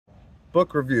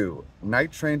Book review,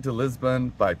 Night Train to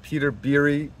Lisbon by Peter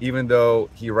Bieri, even though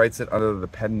he writes it under the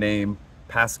pen name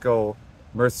Pascal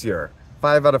Mercier.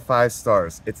 5 out of 5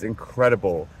 stars. It's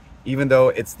incredible, even though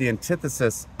it's the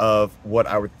antithesis of what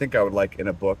I would think I would like in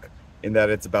a book, in that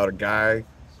it's about a guy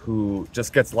who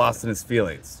just gets lost in his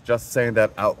feelings. Just saying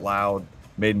that out loud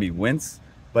made me wince,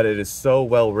 but it is so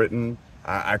well written,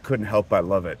 I couldn't help but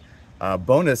love it.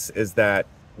 Bonus is that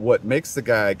what makes the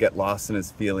guy get lost in his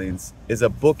feelings is a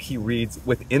book he reads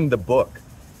within the book.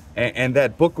 And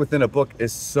that book within a book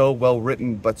is so well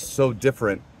written, but so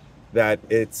different that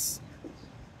it's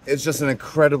just an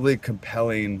incredibly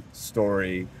compelling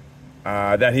story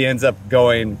that he ends up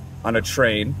going on a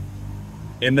train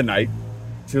in the night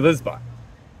to Lisbon.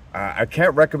 I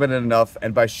can't recommend it enough,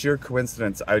 and by sheer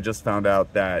coincidence, I just found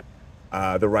out that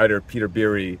the writer Peter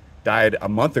Bieri died a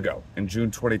month ago in June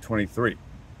 2023.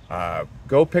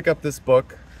 Go pick up this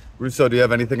book. Russo, do you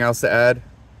have anything else to add?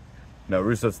 No,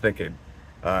 Russo's thinking.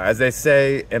 As they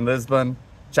say in Lisbon,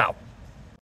 ciao.